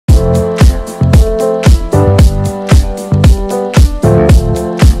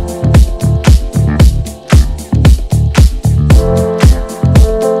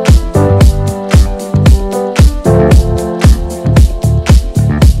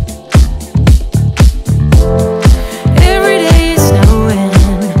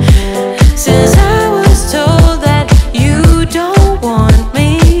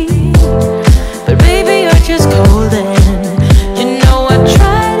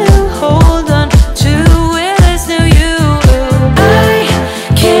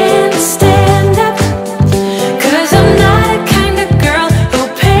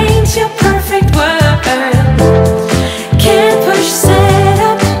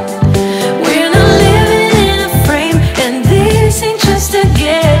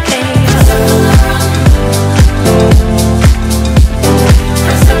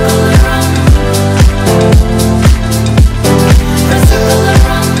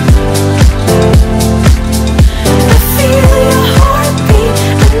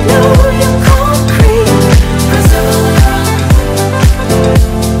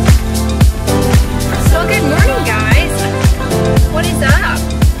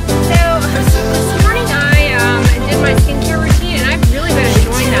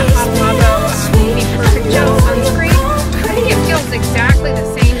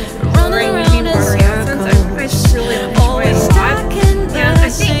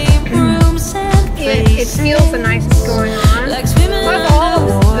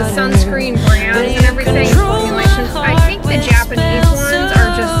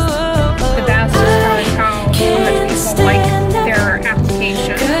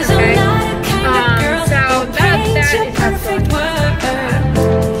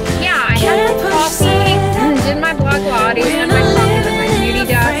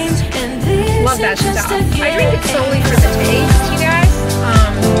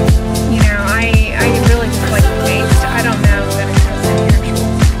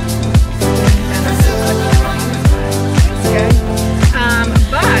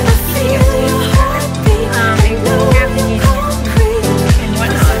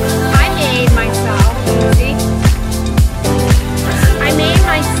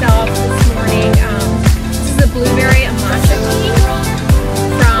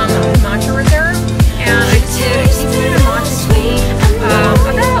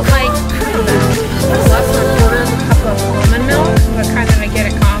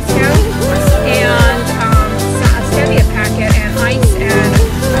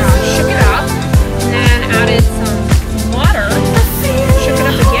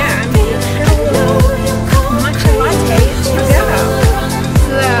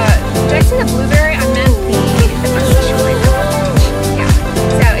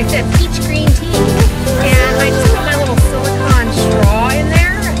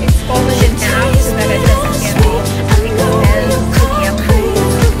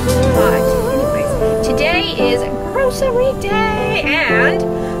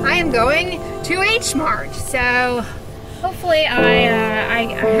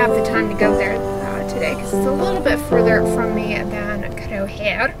I have the time to go there today because it's a little bit further from me than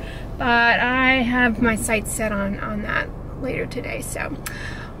Croher, but I have my sights set on that later today. So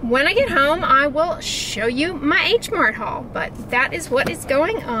when I get home, I will show you my H Mart haul, but that is what is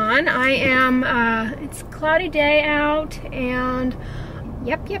going on. I am, it's a cloudy day out, and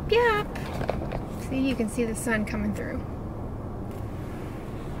yep. See, you can see the sun coming through.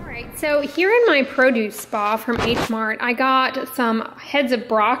 So here in my produce spa from H Mart, I got some heads of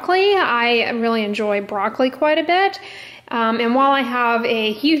broccoli. I really enjoy broccoli quite a bit. And while I have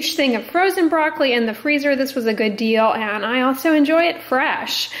a huge thing of frozen broccoli in the freezer, this was a good deal, and I also enjoy it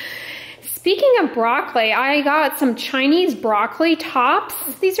fresh. Speaking of broccoli, I got some Chinese broccoli tops,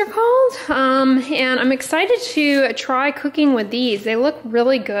 these are called, and I'm excited to try cooking with these. They look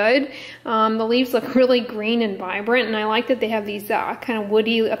really good. The leaves look really green and vibrant, and I like that they have these kind of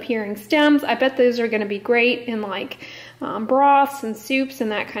woody appearing stems. I bet those are going to be great in like broths and soups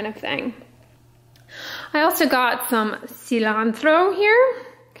and that kind of thing. I also got some cilantro here.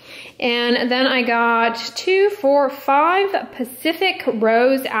 And then I got 2, 4, 5 Pacific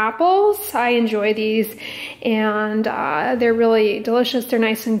Rose apples. I enjoy these, and they're really delicious. They're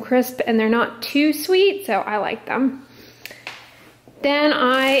nice and crisp, and they're not too sweet, so I like them. Then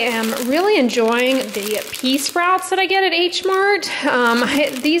I am really enjoying the pea sprouts that I get at H Mart.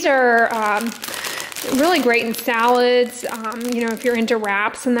 These are really great in salads, you know, if you're into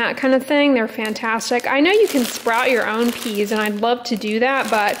wraps and that kind of thing. They're fantastic. I know you can sprout your own peas, and I'd love to do that,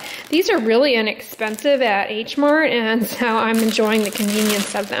 but these are really inexpensive at H Mart, and so I'm enjoying the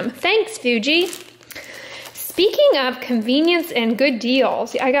convenience of them. Thanks, Fuji. Speaking of convenience and good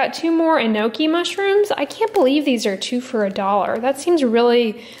deals, I got 2 more enoki mushrooms. I can't believe these are 2 for $1. That seems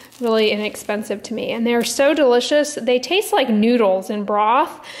really inexpensive to me, and they're so delicious. They taste like noodles in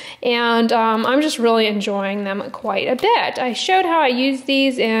broth, and I'm just really enjoying them quite a bit. I showed how I use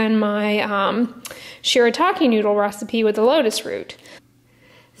these in my shirataki noodle recipe with the lotus root.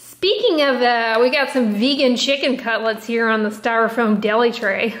 Speaking of, we got some vegan chicken cutlets here on the styrofoam deli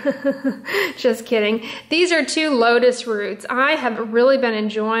tray. Just kidding. These are 2 lotus roots. I have really been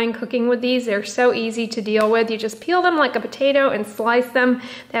enjoying cooking with these. They're so easy to deal with. You just peel them like a potato and slice them.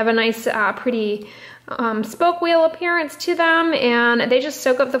 They have a nice, pretty spoke wheel appearance to them, and they just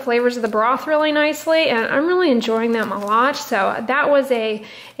soak up the flavors of the broth really nicely, and I'm really enjoying them a lot. So that was a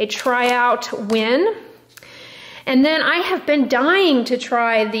tryout win. And then I have been dying to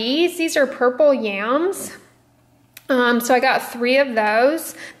try these. These are purple yams. So I got 3 of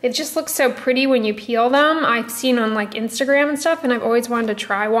those. They just look so pretty when you peel them. I've seen on like Instagram and stuff, and I've always wanted to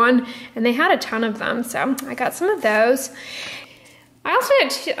try one, and they had a ton of them. So I got some of those. I also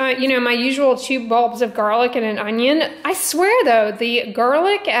had, you know, my usual 2 bulbs of garlic and an onion. I swear though, the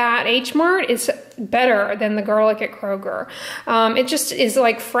garlic at H Mart is better than the garlic at Kroger. It just is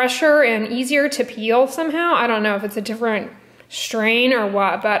like fresher and easier to peel somehow. I don't know if it's a different strain or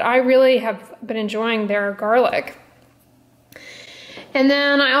what, but I really have been enjoying their garlic. And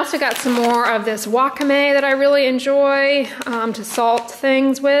then I also got some more of this wakame that I really enjoy to salt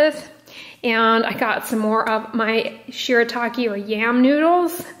things with. And I got some more of my shirataki or yam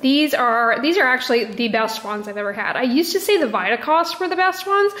noodles. These are actually the best ones I've ever had. I used to say the Vitacost were the best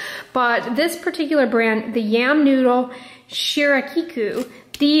ones, but this particular brand, the yam noodle shirakiku,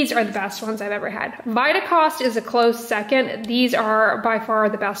 these are the best ones I've ever had. Vitacost is a close second. These are by far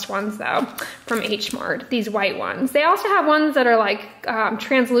the best ones though from H Mart, these white ones. They also have ones that are like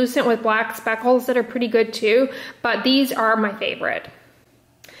translucent with black speckles that are pretty good too, but these are my favorite.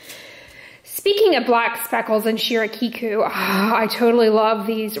 Speaking of black speckles and shirakiku, I totally love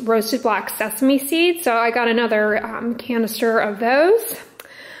these roasted black sesame seeds. So I got another canister of those.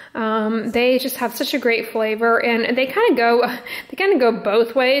 They just have such a great flavor, and they kind of go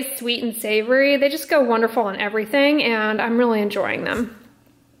both ways, sweet and savory. They just go wonderful in everything, and I'm really enjoying them.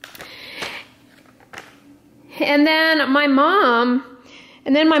 And then my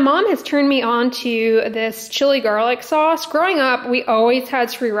mom has turned me on to this chili garlic sauce. Growing up, we always had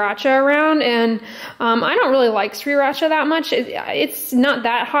sriracha around, and I don't really like sriracha that much. It's not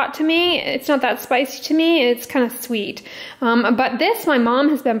that hot to me. It's not that spicy to me. It's kind of sweet. But this, my mom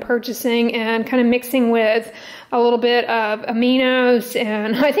has been purchasing and kind of mixing with a little bit of aminos,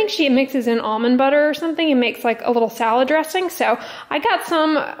 and I think she mixes in almond butter or something and makes like a little salad dressing. So I got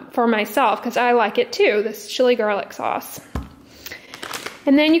some for myself because I like it too, this chili garlic sauce.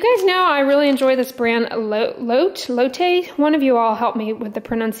 And then you guys know I really enjoy this brand Lotte. One of you all help me with the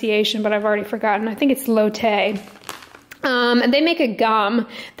pronunciation, but I've already forgotten. I think it's Lotte. And they make a gum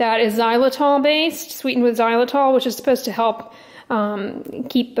that is xylitol based, sweetened with xylitol, which is supposed to help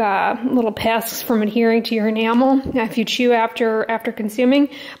keep little pests from adhering to your enamel if you chew after consuming.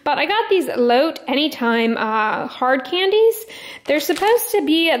 But I got these Lotte Anytime hard candies. They're supposed to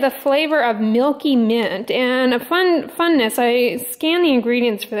be the flavor of milky mint, and a funness. I scanned the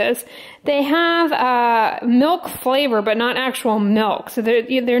ingredients for this. They have milk flavor, but not actual milk. So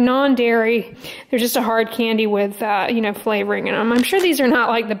they're non-dairy. They're just a hard candy with flavoring in them. I'm sure these are not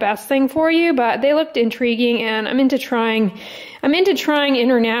like the best thing for you, but they looked intriguing, and I'm into trying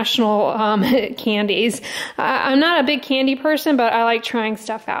international candies. I'm not a big candy person, but I like trying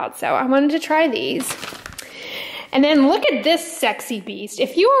stuff out, so I wanted to try these. And then look at this sexy beast.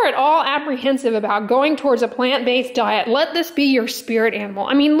 If you are at all apprehensive about going towards a plant-based diet, let this be your spirit animal.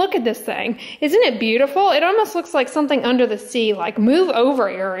 I mean, look at this thing. Isn't it beautiful? It almost looks like something under the sea. Like, move over,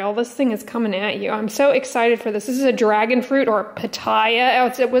 Ariel. This thing is coming at you. I'm so excited for this. This is a dragon fruit, or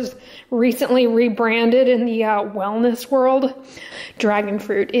pitaya. It was recently rebranded in the wellness world. Dragon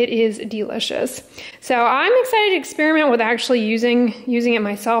fruit. It is delicious. So I'm excited to experiment with actually using it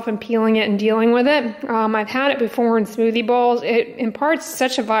myself and peeling it and dealing with it. I've had it before in smoothie bowls. It imparts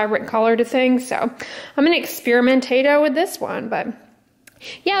such a vibrant color to things, so I'm going to experimentato with this one. But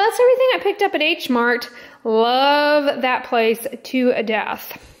yeah, that's everything I picked up at H Mart. Love that place to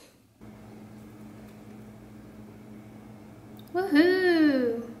death.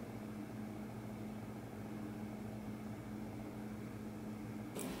 Woohoo!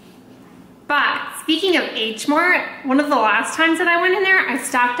 But speaking of H Mart, one of the last times that I went in there, I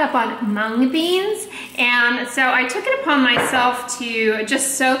stocked up on mung beans. And so I took it upon myself to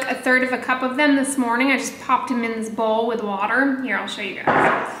just soak 1/3 cup of them this morning. I just popped them in this bowl with water. Here, I'll show you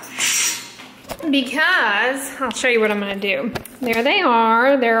guys. Because, I'll show you what I'm gonna do. There they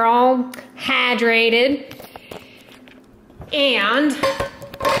are, they're all hydrated. And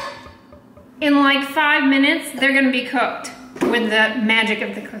in like 5 minutes, they're gonna be cooked with the magic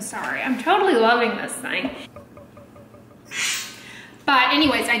of the cosori. I'm totally loving this thing. But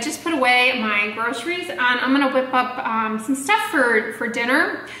anyways, I just put away my groceries, and I'm gonna whip up some stuff for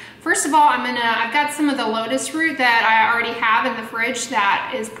dinner. First of all, I've got some of the lotus root that I already have in the fridge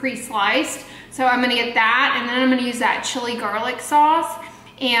that is pre-sliced. So I'm gonna get that, and then I'm gonna use that chili garlic sauce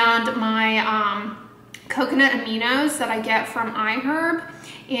and my coconut aminos that I get from iHerb,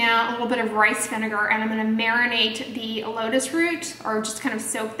 and a little bit of rice vinegar, and I'm gonna marinate the lotus root, or just kind of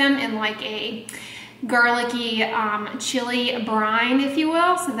soak them in like a garlicky chili brine, if you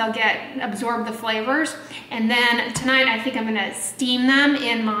will, so they'll absorb the flavors. And then tonight I think I'm gonna steam them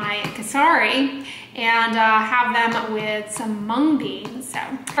in my cosori and have them with some mung beans. So,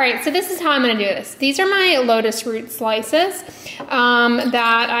 all right, so this is how I'm gonna do this. These are my lotus root slices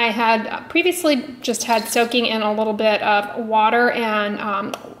that I had previously just had soaking in a little bit of water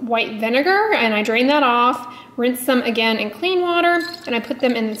and white vinegar, and I drained that off, rinse them again in clean water, and I put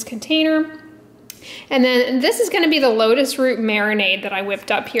them in this container. And then this is going to be the lotus root marinade that I whipped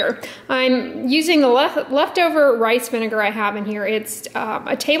up here. I'm using the leftover rice vinegar I have in here. It's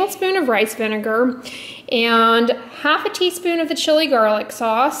a tablespoon of rice vinegar and 1/2 teaspoon of the chili garlic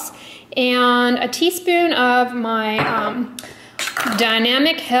sauce and a teaspoon of my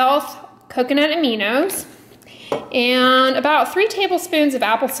Dynamic Health coconut aminos and about 3 tablespoons of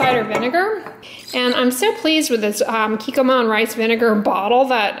apple cider vinegar. And I'm so pleased with this Kikkoman rice vinegar bottle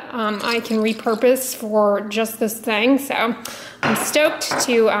that I can repurpose for just this thing. So I'm stoked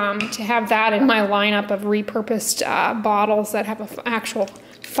to have that in my lineup of repurposed bottles that have an actual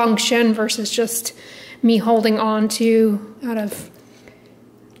function versus just me holding on to out of,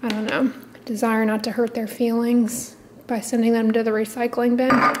 I don't know, desire not to hurt their feelings by sending them to the recycling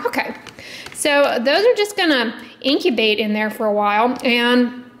bin. Okay, so those are just gonna incubate in there for a while,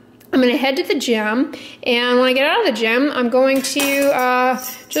 and I'm gonna head to the gym, and when I get out of the gym, I'm going to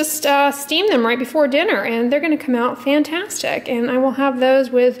just steam them right before dinner, and they're gonna come out fantastic, and I will have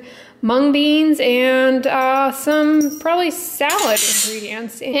those with mung beans and some probably salad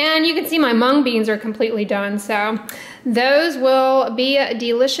ingredients. And you can see my mung beans are completely done, so those will be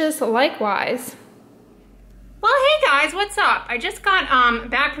delicious likewise. Well, hey guys, what's up? I just got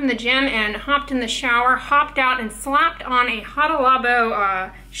back from the gym and hopped in the shower, hopped out and slapped on a Hada Labo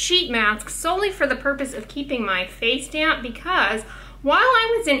sheet mask solely for the purpose of keeping my face damp, because while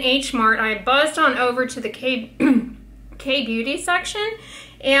I was in H Mart, I buzzed on over to the K-Beauty section,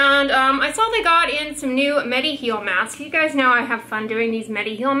 and I saw they got in some new Mediheal masks. You guys know I have fun doing these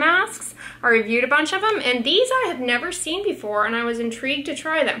Mediheal masks. I reviewed a bunch of them, and these I have never seen before, and I was intrigued to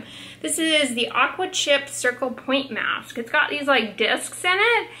try them. This is the AquaChip Circle Point Mask. It's got these like discs in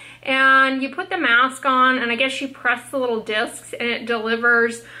it, and you put the mask on, and I guess you press the little discs, and it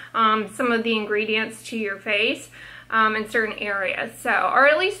delivers some of the ingredients to your face. in certain areas. So, or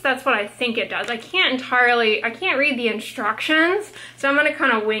at least that's what I think it does. I can't read the instructions, so I'm gonna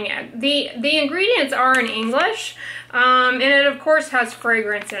kind of wing it. The ingredients are in English, and it of course has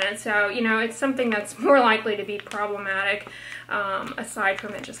fragrance in it, so you know, it's something that's more likely to be problematic, aside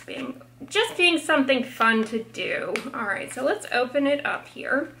from it just being something fun to do. All right, so let's open it up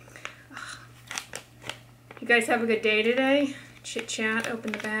here. You guys have a good day today? Chit chat,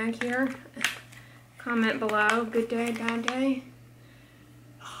 open the bag here. Comment below, good day, bad day.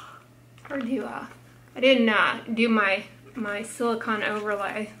 Hard to, I didn't do my silicone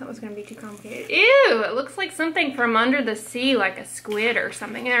overlay. That was gonna be too complicated. Ew, it looks like something from under the sea, like a squid or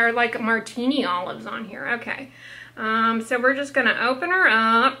something, or like martini olives on here. Okay, so we're just gonna open her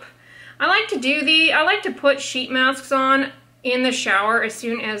up. I like to put sheet masks on in the shower as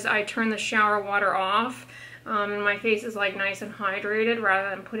soon as I turn the shower water off. And my face is like nice and hydrated rather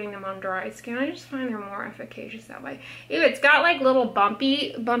than putting them on dry skin. I just find they're more efficacious that way. Ew, it's got like little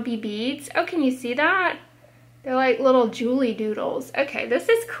bumpy beads. Oh, can you see that? They're like little Julie doodles. Okay, this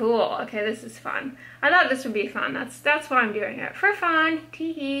is cool. Okay, this is fun. I thought this would be fun. That's why I'm doing it. For fun.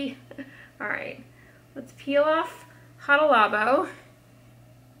 Tee-hee. All right, let's peel off Hadalabo.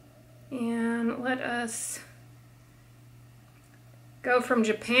 And let us go from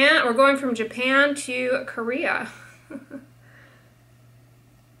Japan. We're going from Japan to Korea.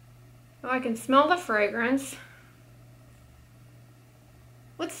 Oh, I can smell the fragrance.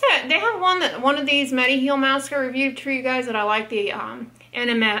 What's that? They have one of these Mediheal masks I reviewed for you guys that I like, the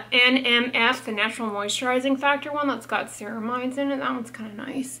NMF, the Natural Moisturizing Factor one that's got ceramides in it. That one's kind of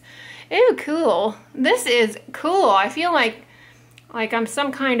nice. Ew, cool. This is cool. I feel like I'm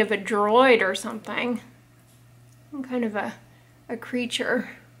some kind of a droid or something. I'm kind of a creature.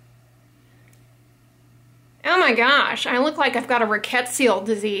 Oh my gosh, I look like I've got a rickettsial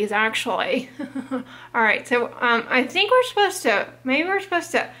disease, actually. All right, so I think maybe we're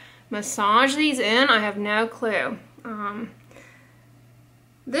supposed to massage these in. I have no clue.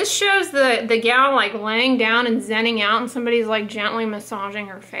 This shows the gal like laying down and zenning out, and somebody's like gently massaging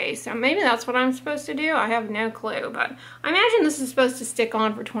her face. So maybe that's what I'm supposed to do. I have no clue, but I imagine this is supposed to stick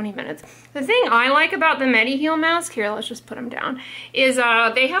on for 20 minutes. The thing I like about the Mediheal mask, here, let's just put them down, is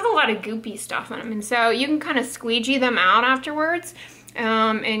they have a lot of goopy stuff in them, and so you can kind of squeegee them out afterwards.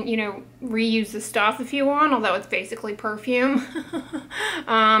 And you know, reuse the stuff if you want, although it's basically perfume.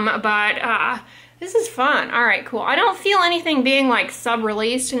 This is fun. All right, cool. I don't feel anything being like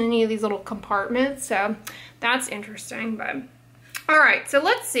sub-released in any of these little compartments, so that's interesting. But all right, so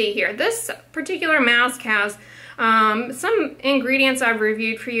let's see here. This particular mask has some ingredients I've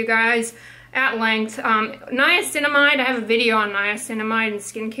reviewed for you guys at length. Niacinamide, I have a video on niacinamide in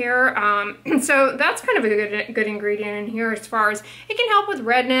skincare. So that's kind of a good ingredient in here, as far as it can help with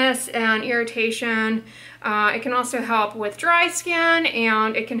redness and irritation. It can also help with dry skin,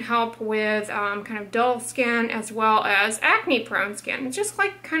 and it can help with kind of dull skin, as well as acne prone skin. It's just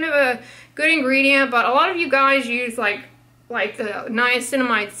like kind of a good ingredient, but a lot of you guys use like the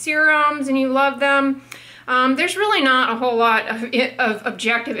niacinamide serums and you love them. There's really not a whole lot of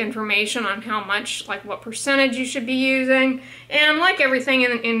objective information on how much, like what percentage you should be using. And like everything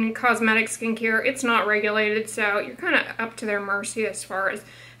in cosmetic skincare, it's not regulated, so you're kind of up to their mercy as far as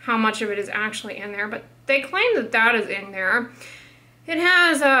how much of it is actually in there. But they claim that that is in there. It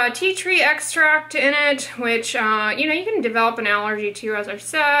has tea tree extract in it, which, you know, you can develop an allergy to, as I've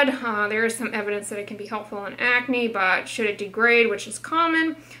said. There is some evidence that it can be helpful in acne, but should it degrade, which is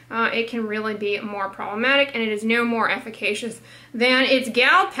common, it can really be more problematic, and it is no more efficacious than its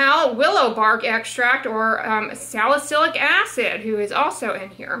gal pal willow bark extract, or salicylic acid, who is also in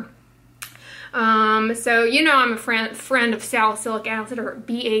here. So, you know, I'm a friend of salicylic acid, or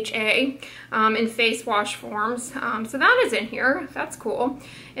BHA, in face wash forms. So that is in here. That's cool.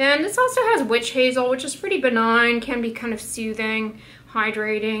 And this also has witch hazel, which is pretty benign, can be kind of soothing,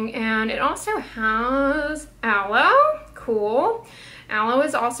 hydrating. And it also has aloe. Cool. Aloe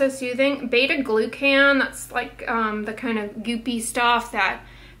is also soothing. Beta-glucan, that's like the kind of goopy stuff that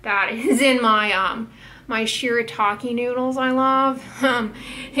is in my my shirataki noodles I love.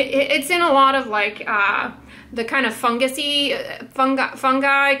 It's in a lot of like the kind of fungi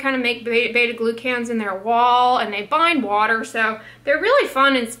kind of make beta-glucans in their wall, and they bind water, so they're really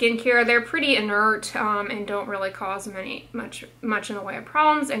fun in skincare. They're pretty inert and don't really cause much in the way of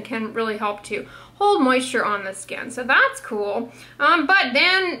problems, and can really help to hold moisture on the skin. So that's cool. But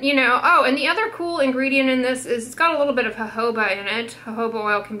then, you know, oh, and the other cool ingredient in this is it's got a little bit of jojoba in it. Jojoba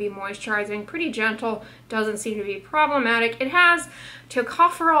oil can be moisturizing, pretty gentle, doesn't seem to be problematic. It has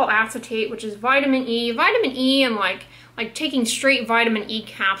tocopherol acetate, which is vitamin E. Vitamin E E and like taking straight vitamin E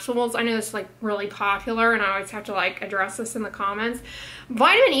capsules. I know this is like really popular and I always have to like address this in the comments.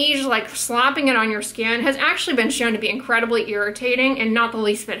 Vitamin E, just like slapping it on your skin, has actually been shown to be incredibly irritating and not the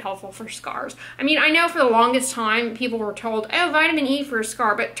least bit helpful for scars. I mean, I know for the longest time people were told, oh, vitamin E for a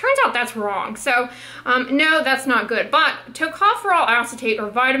scar, but it turns out that's wrong. So no, that's not good. But tocopherol acetate, or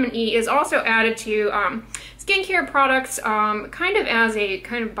vitamin E, is also added to skincare products kind of as a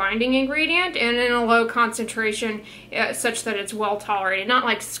kind of binding ingredient and in a low concentration such that it's well tolerated, not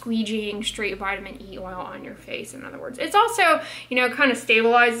like squeegeeing straight vitamin E oil on your face, in other words. It's also, you know, kind of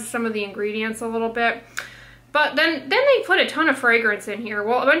stabilizes some of the ingredients a little bit. But then they put a ton of fragrance in here.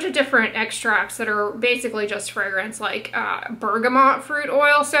 Well, a bunch of different extracts that are basically just fragrance, like bergamot fruit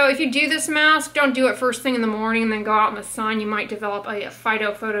oil. So if you do this mask, don't do it first thing in the morning and then go out in the sun. You might develop a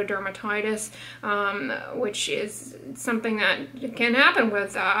phytophotodermatitis, which is something that can happen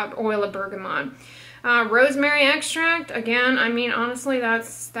with oil of bergamot. Rosemary extract, again, I mean, honestly,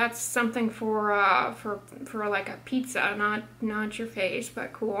 that's something for like a pizza, not your face,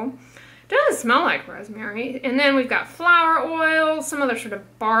 but cool. Doesn't smell like rosemary. And then we've got flower oil, some other sort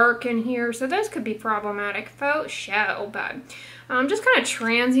of bark in here, so those could be problematic for show, but just kind of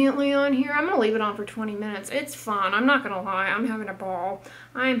transiently on here. I'm going to leave it on for 20 minutes. It's fun. I'm not going to lie. I'm having a ball.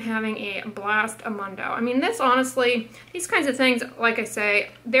 I'm having a blast amundo. I mean, this honestly, these kinds of things, like I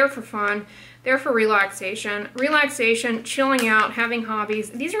say, they're for fun. They're for relaxation. Relaxation, chilling out, having hobbies.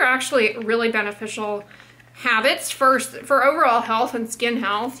 These are actually really beneficial habits for overall health and skin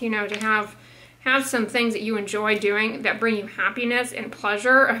health, you know, to have some things that you enjoy doing that bring you happiness and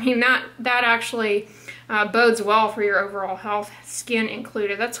pleasure. I mean, that actually bodes well for your overall health, skin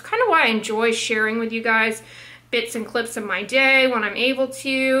included. That's kind of why I enjoy sharing with you guys bits and clips of my day when I'm able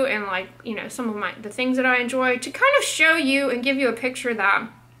to, and like, you know, some of the things that I enjoy, to kind of show you and give you a picture that,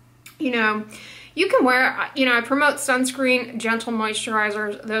 you know, you can wear, you know, I promote sunscreen, gentle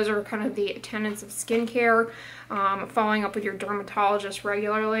moisturizers. Those are kind of the tenets of skincare, following up with your dermatologist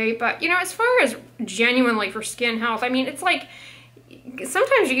regularly. But, you know, as far as genuinely for skin health, I mean, it's like,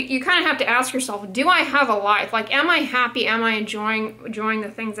 sometimes you kind of have to ask yourself, do I have a life? Like, am I happy? Am I enjoying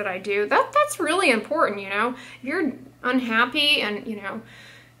the things that I do? That's really important, you know. If you're unhappy and, you know,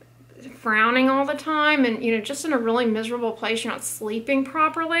 frowning all the time and, you know, just in a really miserable place, you're not sleeping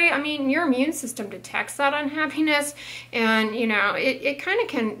properly, I mean, your immune system detects that unhappiness, and, you know, it kind of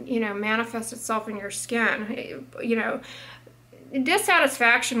can, you know, manifest itself in your skin. You know,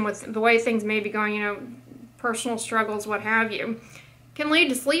 dissatisfaction with the way things may be going, you know, personal struggles, what have you, can lead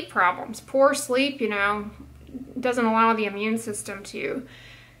to sleep problems. Poor sleep, you know, doesn't allow the immune system to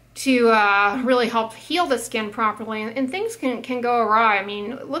really help heal the skin properly, and things can go awry. I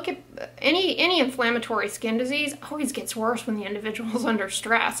mean, look at any inflammatory skin disease always gets worse when the individual's under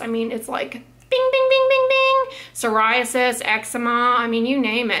stress. I mean, it's like bing, bing, bing, bing, bing, psoriasis, eczema, I mean, you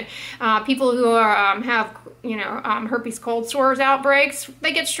name it. People who are, have, you know, herpes cold sores outbreaks,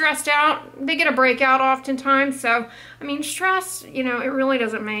 they get stressed out, they get a breakout oftentimes. So, I mean, stress, you know,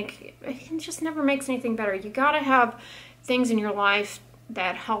 it just never makes anything better. You gotta have things in your life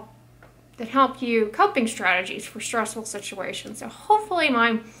that help you, coping strategies for stressful situations. So hopefully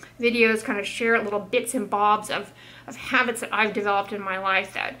my videos kind of share little bits and bobs of habits that I've developed in my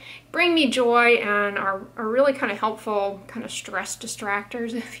life that bring me joy and are really kind of helpful, kind of stress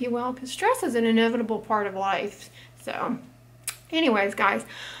distractors, if you will, because stress is an inevitable part of life. So anyways, guys,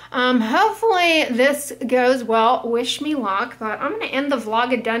 hopefully this goes well. Wish me luck, but I'm going to end the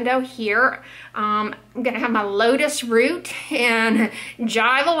vlog-a-dundo here. I'm going to have my lotus root and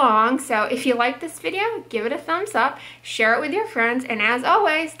jive along. So if you like this video, give it a thumbs up, share it with your friends, and as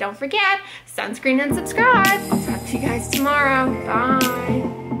always, don't forget, sunscreen and subscribe. I'll talk to you guys tomorrow.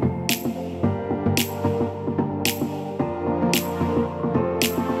 Bye.